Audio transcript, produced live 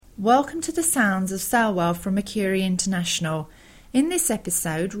Welcome to the sounds of Salwell from Mercury International. In this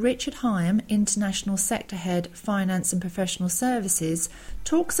episode, Richard Higham, International Sector Head, Finance and Professional Services,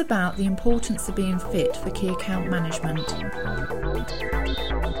 talks about the importance of being fit for key account management.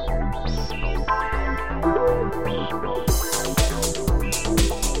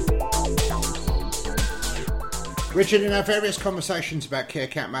 Richard, in our various conversations about key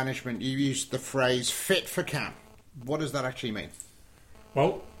account management, you used the phrase fit for KAM. What does that actually mean?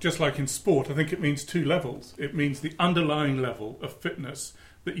 Well, just like in sport, I think it means two levels. It means the underlying level of fitness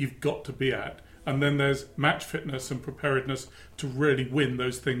that you've got to be at. And then there's match fitness and preparedness to really win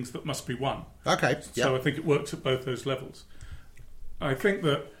those things that must be won. Okay. Yep. So I think it works at both those levels. I think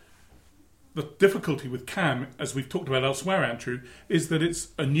that the difficulty with KAM, as we've talked about elsewhere, Andrew, is that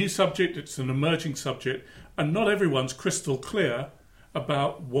it's a new subject, it's an emerging subject, and not everyone's crystal clear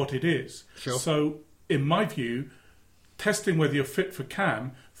about what it is. Sure. So, in my view, testing whether you're fit for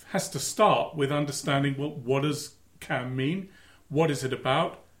KAM has to start with understanding, well, what does KAM mean? What is it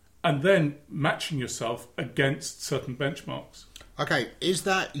about? And then matching yourself against certain benchmarks. Okay, is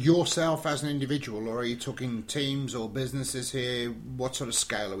that yourself as an individual, or are you talking teams or businesses here? What sort of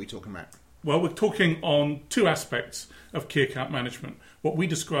scale are we talking about? Well, we're talking on two aspects of key account management. What we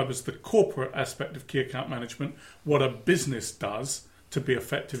describe as the corporate aspect of key account management, what a business does to be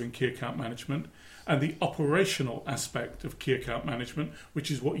effective in key account management, and the operational aspect of key account management, which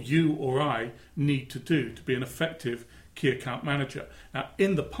is what you or I need to do to be an effective key account manager. Now,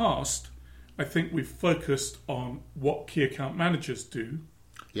 in the past, I think we've focused on what key account managers do,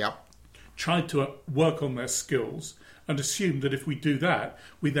 tried to work on their skills, and assumed that if we do that,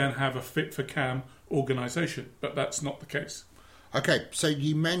 we then have a fit for KAM organisation. But that's not the case. Okay, so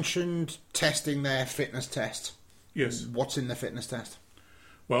you mentioned testing their fitness test. Yes. What's in the fitness test?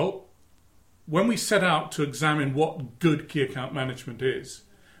 Well, when we set out to examine what good key account management is,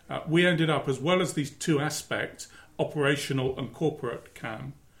 we ended up, as well as these two aspects, operational and corporate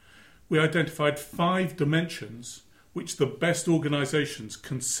KAM, we identified 5 dimensions which the best organisations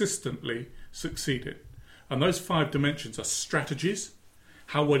consistently succeed in. And those 5 dimensions are strategies,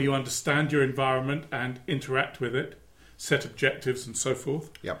 how well you understand your environment and interact with it, set objectives and so forth.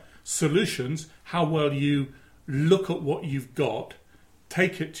 Yep. Solutions, how well you look at what you've got,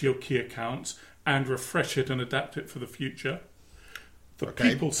 take it to your key accounts and refresh it and adapt it for the future. The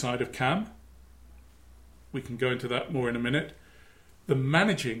people side of KAM, we can go into that more in a minute. The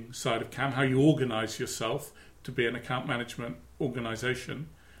managing side of KAM, how you organise yourself to be an account management organisation.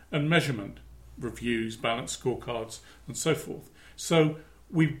 And measurement, reviews, balanced scorecards and so forth. So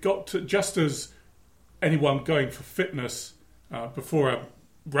we've got to, just as anyone going for fitness before a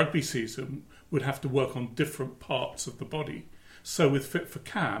rugby season would have to work on different parts of the body, so with Fit for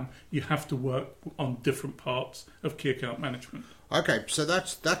KAM, you have to work on different parts of key account management. Okay, so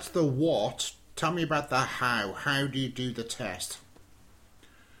that's the what. Tell me about the how. How do you do the test?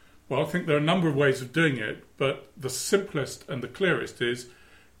 Well, I think there are a number of ways of doing it, but the simplest and the clearest is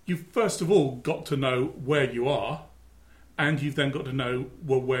you've first of all got to know where you are, and you've then got to know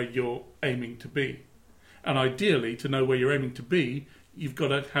where you're aiming to be. And ideally, to know where you're aiming to be, you've got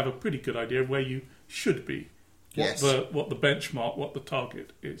to have a pretty good idea of where you should be. Yes. What the benchmark, what the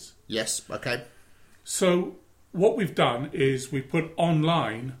target is. Yes, okay. So what we've done is we put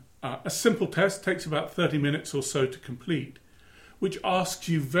online a simple test, takes about 30 minutes or so to complete, which asks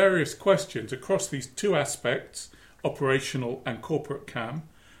you various questions across these two aspects, operational and corporate KAM,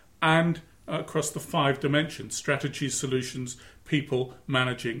 and across the 5 dimensions, strategies, solutions, people,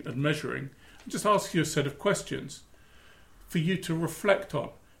 managing and measuring. It just asks you a set of questions for you to reflect on.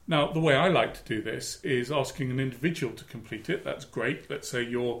 Now, the way I like to do this is asking an individual to complete it. That's great. Let's say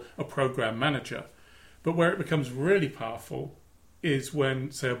you're a program manager. But where it becomes really powerful is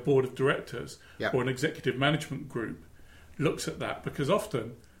when, say, a board of directors or an executive management group looks at that, because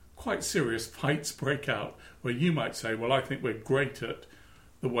often quite serious fights break out where you might say, well, I think we're great at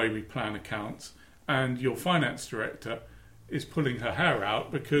the way we plan accounts, and your finance director is pulling her hair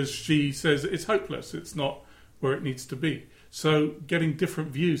out because she says it's hopeless, it's not where it needs to be. So getting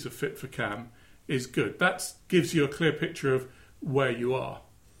different views of Fit for KAM is good. That gives you a clear picture of where you are.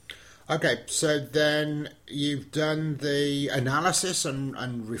 Okay, so then you've done the analysis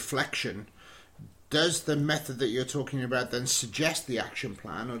and reflection. Does the method that you're talking about then suggest the action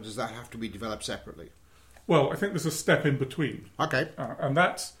plan, or does that have to be developed separately? Well, I think there's a step in between. Okay. And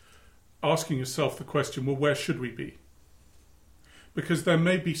that's asking yourself the question, well, where should we be? Because there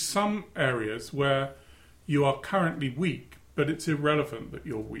may be some areas where you are currently weak, but it's irrelevant that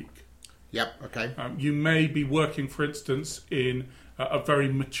you're weak. Yep, okay. You may be working, for instance, in a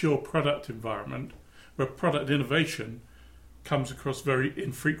very mature product environment where product innovation comes across very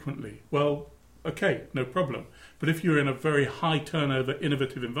infrequently. Well, okay, no problem. But if you're in a very high turnover,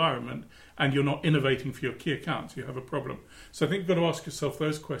 innovative environment and you're not innovating for your key accounts, you have a problem. So I think you've got to ask yourself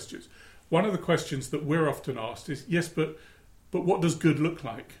those questions. One of the questions that we're often asked is, yes, but what does good look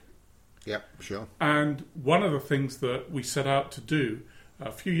like? Yep, sure. And one of the things that we set out to do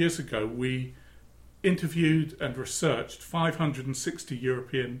a few years ago, we interviewed and researched 560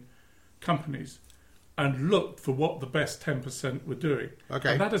 European companies and looked for what the best 10% were doing.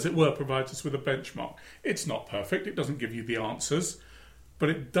 Okay. And that, as it were, provides us with a benchmark. It's not perfect. It doesn't give you the answers, but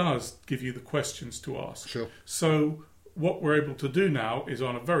it does give you the questions to ask. Sure. So what we're able to do now is,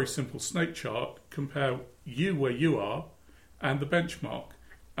 on a very simple snake chart, compare you where you are and the benchmark.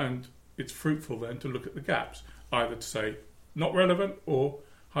 And it's fruitful then to look at the gaps, either to say not relevant or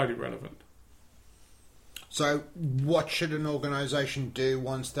highly relevant. So what should an organisation do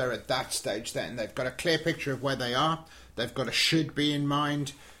once they're at that stage then? They've got a clear picture of where they are. They've got a should be in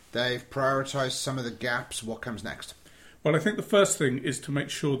mind. They've prioritised some of the gaps. What comes next? Well, I think the first thing is to make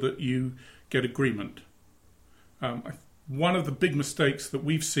sure that you get agreement. One of the big mistakes that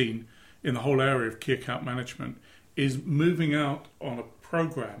we've seen in the whole area of key account management is moving out on a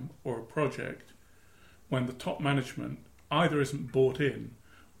program or a project when the top management either isn't bought in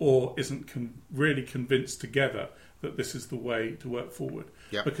or isn't really convinced together that this is the way to work forward.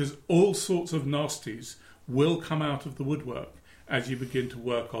 Yep. Because all sorts of nasties will come out of the woodwork as you begin to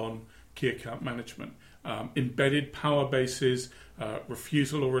work on key account management. Embedded power bases,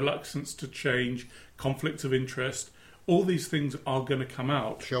 refusal or reluctance to change, conflicts of interest, all these things are going to come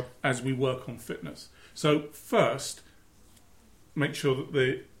out Sure. as we work on fitness. So first, make sure that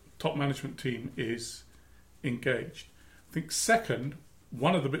the top management team is engaged. I think second,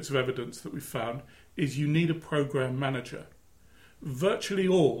 one of the bits of evidence that we found is you need a program manager. Virtually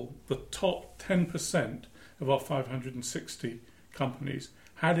all the top 10% of our 560 companies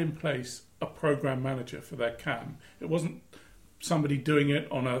had in place a program manager for their KAM. It wasn't somebody doing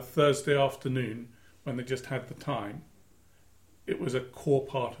it on a Thursday afternoon when they just had the time. It was a core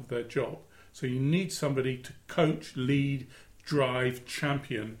part of their job. So you need somebody to coach, lead, drive,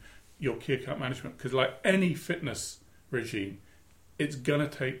 champion your key account management, because like any fitness regime, it's going to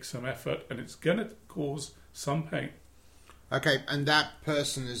take some effort and it's going to cause some pain. Okay, and that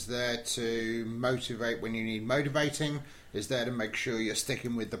person is there to motivate when you need motivating, is there to make sure you're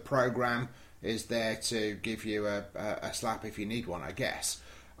sticking with the program, is there to give you a slap if you need one, I guess.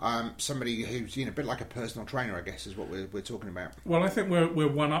 Somebody who's a bit like a personal trainer, I guess, is what we're talking about. Well, I think we're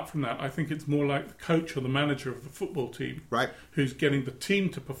one up from that. I think it's more like the coach or the manager of the football team, right, who's getting the team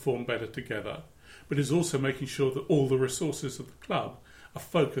to perform better together, but is also making sure that all the resources of the club are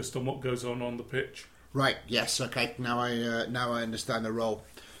focused on what goes on the pitch. Right. Yes. Okay. Now I understand the role.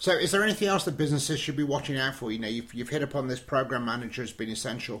 So, is there anything else that businesses should be watching out for? You've hit upon this program manager as being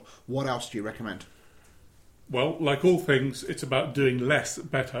essential. What else do you recommend? Well, like all things, it's about doing less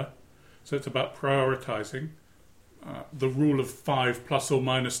better. So it's about prioritising. The rule of 5 plus or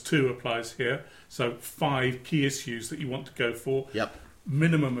minus 2 applies here. So 5 key issues that you want to go for. Yep.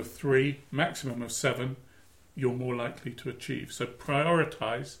 Minimum of 3, maximum of 7, you're more likely to achieve. So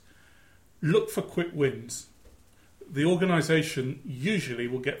prioritise. Look for quick wins. The organisation usually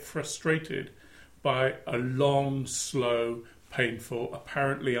will get frustrated by a long, slow, painful,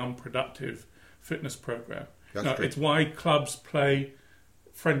 apparently unproductive fitness program. Now, it's why clubs play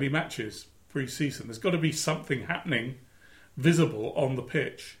friendly matches pre-season. There's got to be something happening visible on the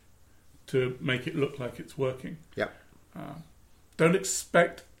pitch to make it look like it's working. Yep. Look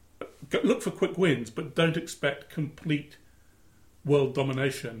for quick wins, but don't expect complete world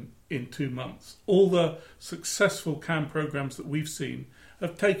domination in 2 months. All the successful KAM programs that we've seen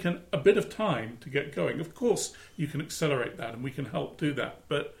have taken a bit of time to get going. Of course, you can accelerate that and we can help do that,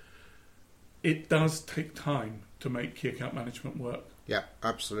 but it does take time to make key account management work. Yeah,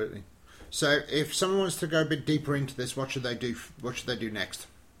 absolutely. So if someone wants to go a bit deeper into this, what should they do? What should they do next?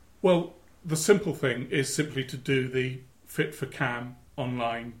 Well, the simple thing is simply to do the Fit for KAM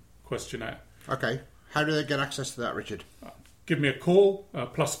online questionnaire. Okay. How do they get access to that, Richard? Give me a call,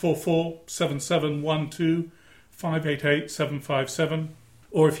 +44 7712 588 757,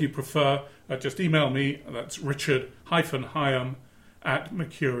 or if you prefer, just email me. That's Richard-Higham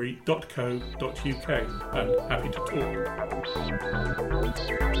 @mercury.co.uk. I'm happy to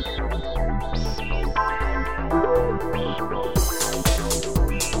talk.